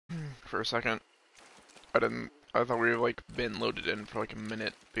for a second. I thought we were like been loaded in for like a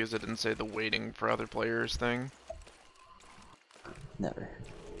minute because it didn't say the waiting for other players thing. Never.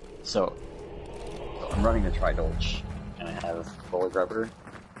 So I'm running a Tridolch, and I have Bullet Rubber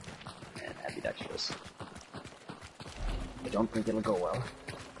and Ambidextrous. I don't think it'll go well.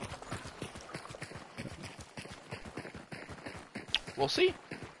 We'll see.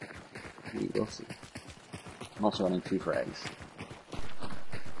 We will see. I'm also running 2 frags.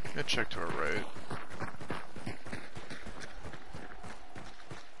 Gonna check to our right.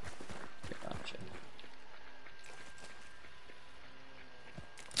 Gotcha.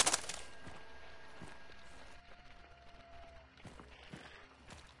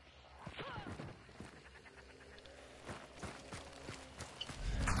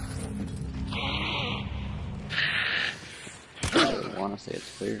 I want to say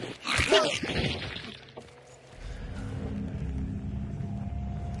it's clear.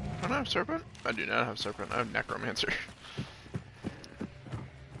 I don't have Serpent? I do not have Serpent. I have Necromancer.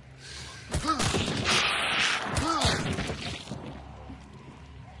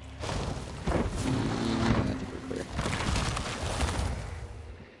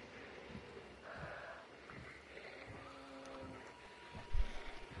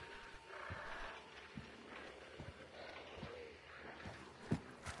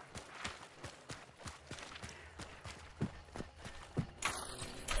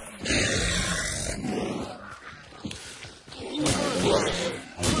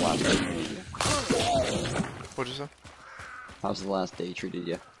 What'd you say? How's the last day treated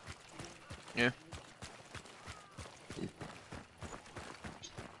you? Yeah.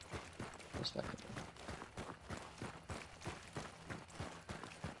 Respectable.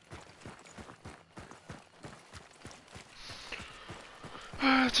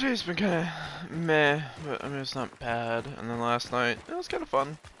 Today's been kind of meh, but I mean it's not bad. And then last night, it was kind of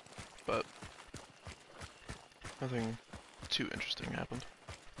fun, but nothing too interesting happened.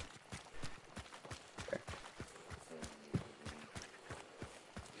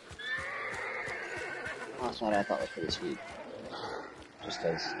 Last night I thought was pretty sweet. Just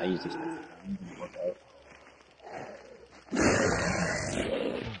because I used it to work out.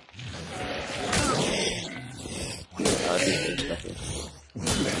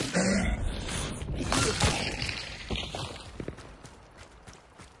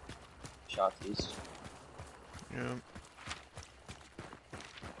 Shotties. Yeah.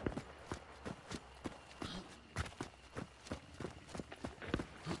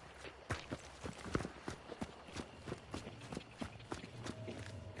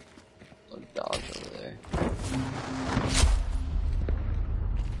 Dogs over there.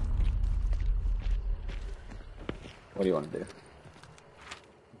 What do you want to do?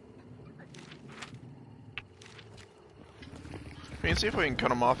 We can see if we can cut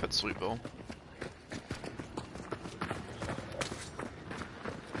them off at Sweetville.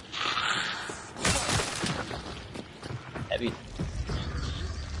 Heavy.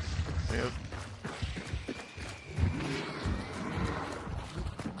 Yep.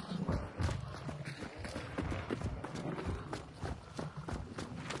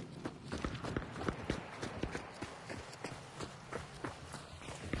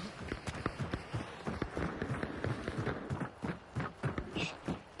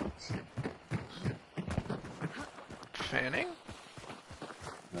 Fanning?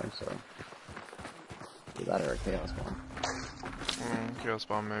 No, so. Either that or a Chaos Bomb. Chaos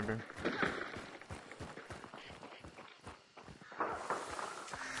Bomb maybe.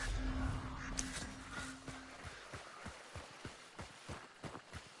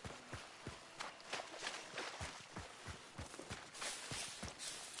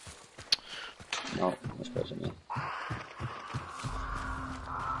 No, that's close to me.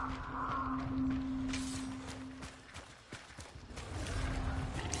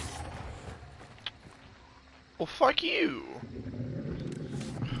 Well, fuck you!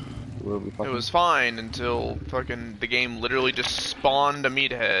 It was fine until fucking the game literally just spawned a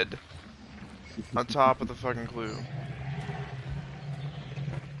Meathead on top of the fucking clue.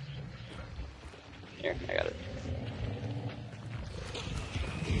 Here, I got it.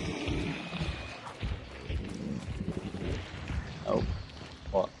 Oh.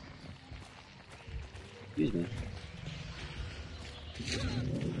 What? Excuse me.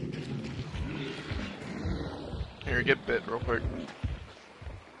 Here, get bit real quick.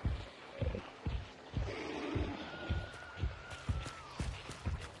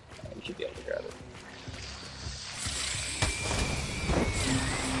 We should be able to grab it.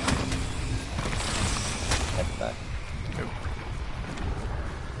 Head back. Yep.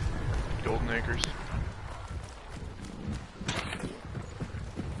 Golden Acres.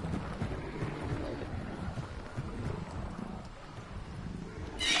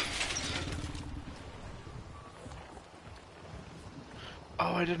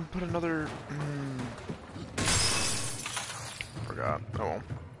 I didn't put another... Forgot. Oh well.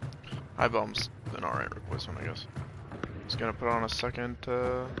 High bomb's an alright replacement, I guess. Just gonna put on a second,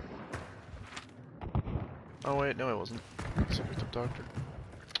 Oh wait, no I wasn't. So I picked up Doctor.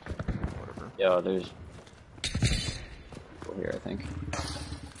 Whatever. Yo, there's people here, I think.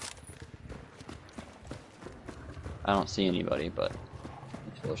 I don't see anybody, but the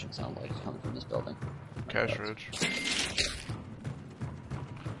explosion sounds like it's coming from this building. Cash Ridge.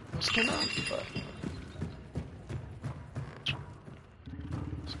 What's going on? But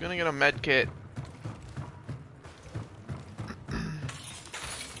Just gonna get a med kit.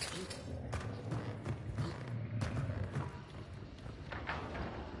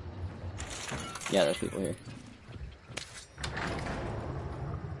 yeah, there's people here.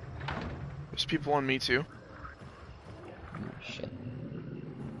 There's people on me too. Oh, shit.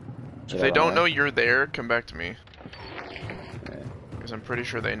 If they don't know you're there, come back to me. Right. Because I'm pretty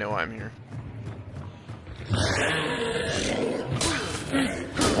sure they know I'm here.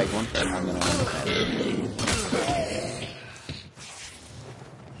 Take one, and I'm gonna...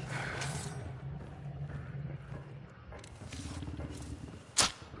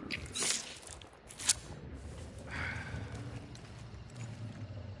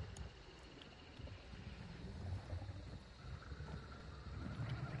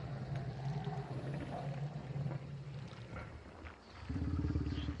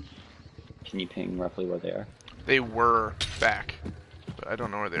 Can you ping roughly where they are? They were back, but I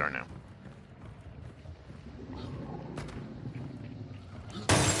don't know where they are now.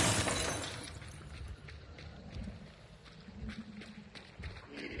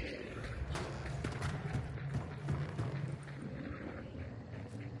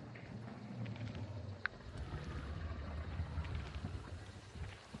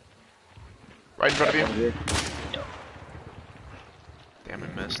 Right in front of you. Yep. Damn, I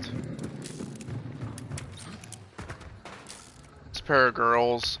missed. It's a pair of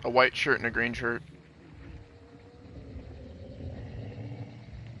girls, a white shirt and a green shirt.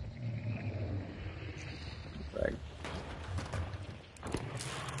 Right.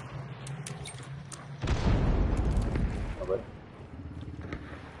 Nobody.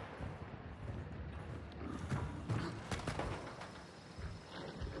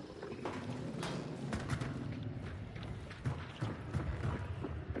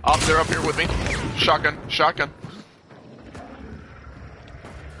 Oh, they're up here with me. Shotgun, shotgun.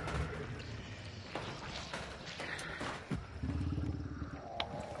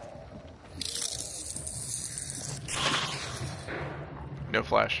 No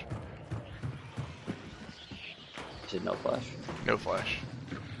flash. You said no flash. No flash.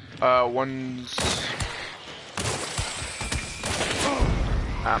 One's...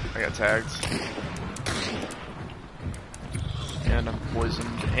 Ah, I got tagged. And I'm poisoned.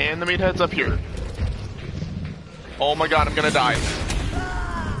 And the Meathead's up here. Oh my god, I'm gonna die.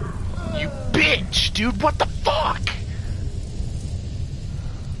 You bitch, dude, what the fuck?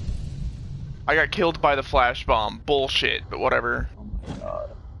 I got killed by the Flashbomb. Bullshit, but whatever. Oh my god.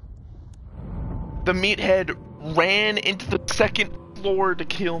 The Meathead ran into the second floor to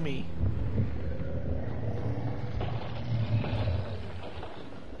kill me.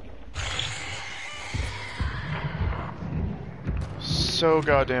 So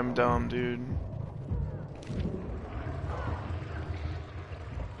goddamn dumb, dude.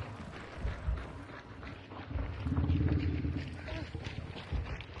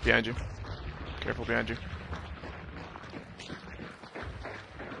 Behind you. Careful behind you.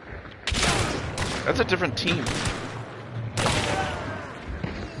 That's a different team.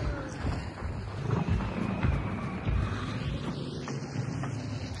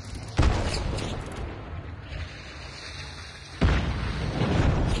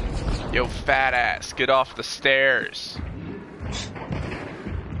 Yo, fat ass, get off the stairs.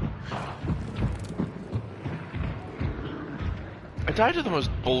 I die to the most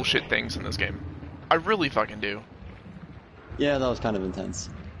bullshit things in this game. I really fucking do. Yeah, that was kind of intense.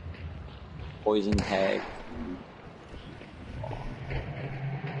 Poison tag.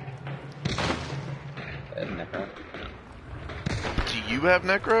 Necro. Do you have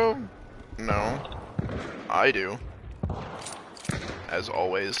Necro? No. I do. As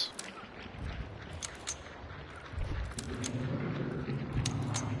always.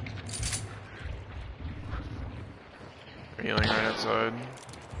 Healing right outside.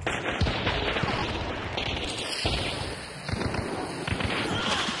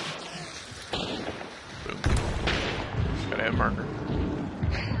 Boom. Gotta have marker.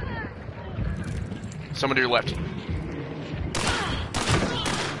 Someone to your left.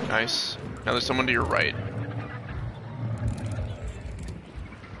 Nice. Now there's someone to your right.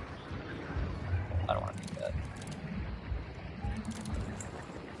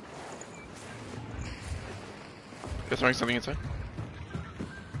 You're throwing something inside?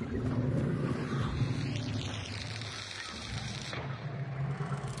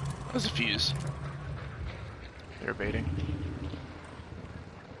 There's a fuse. They're baiting.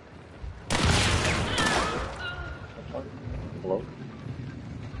 Hello?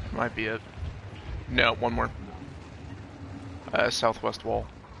 Might be it. No, one more. Southwest wall.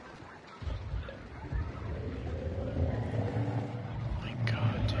 Oh my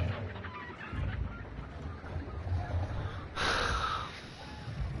god, dude.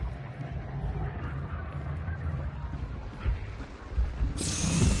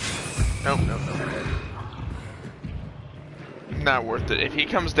 Nope. Not worth it. If he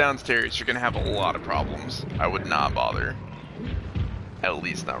comes downstairs, you're gonna have a lot of problems. I would not bother. At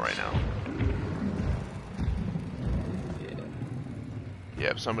least not right now.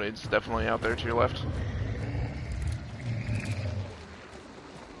 Yeah, somebody's definitely out there to your left.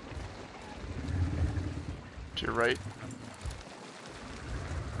 To your right.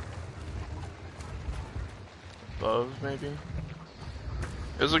 Above, maybe?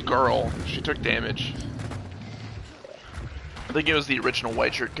 It was a girl. She took damage. I think it was the original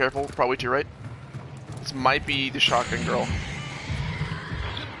white shirt. Careful, probably to your right. This might be the shotgun girl.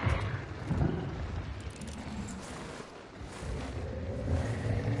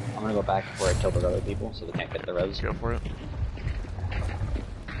 I'm gonna go back before I kill those other people so they can't get the res. Go for it.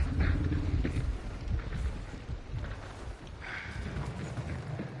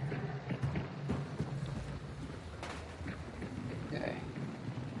 Okay.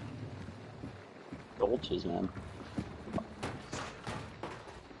 Dolches, man.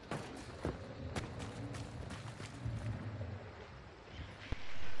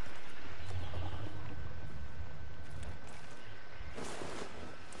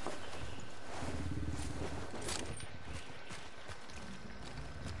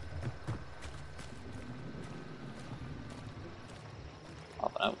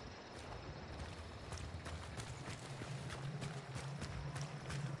 Popping out.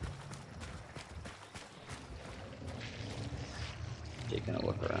 Taking a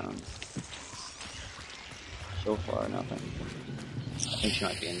look around. So far, nothing. I think she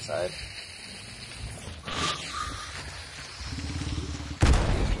might be inside.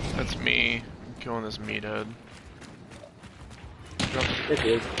 That's me killing this meathead. There she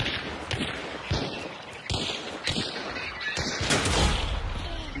is.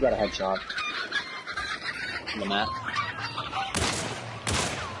 You got a headshot. On the mat.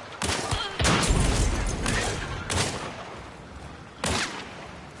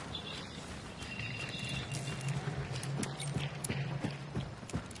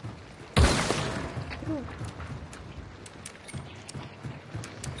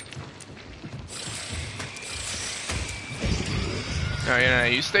 No, yeah,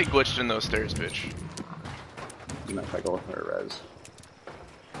 you stay glitched in those stairs, bitch. You might try to go with her res.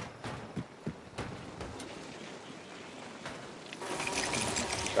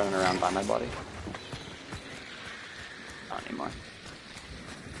 Running around by my body. Not anymore.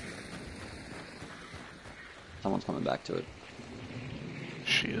 Someone's coming back to it.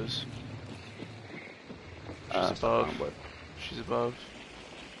 She is. She's Stuff above. on wood. She's above.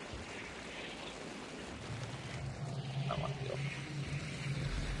 I don't want to go.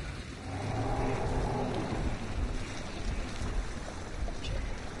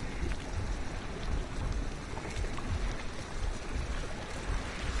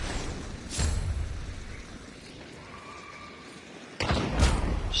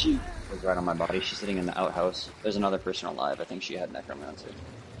 She was right on my body. She's sitting in the outhouse. There's another person alive. I think she had necromancer.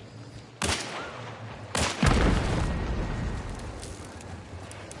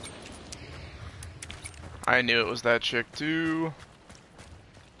 I knew it was that chick too.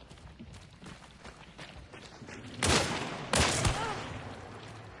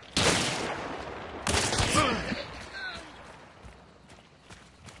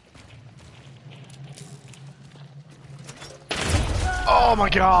 Oh my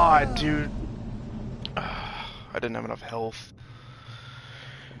god, dude. I didn't have enough health.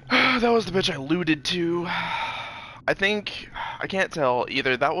 That was the bitch I looted to. I think, I can't tell,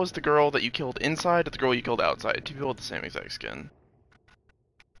 either that was the girl that you killed inside or the girl you killed outside. Two people with the same exact skin.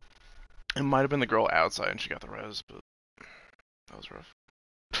 It might have been the girl outside and she got the res, but that was rough.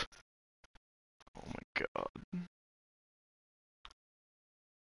 Oh my god. I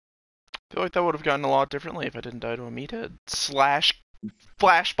feel like that would have gotten a lot differently if I didn't die to a meathead. Slash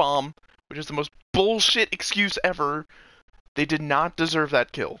Flashbomb, which is the most bullshit excuse ever. They did not deserve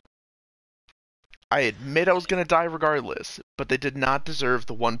that kill. I admit I was gonna die regardless, but they did not deserve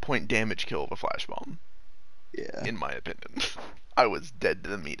the 1-point damage kill of a Flashbomb. Yeah. In my opinion. I was dead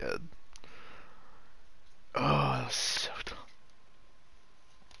to the meathead. Oh, so dumb.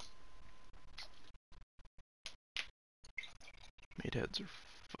 Meatheads are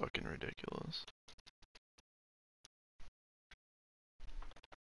fucking ridiculous.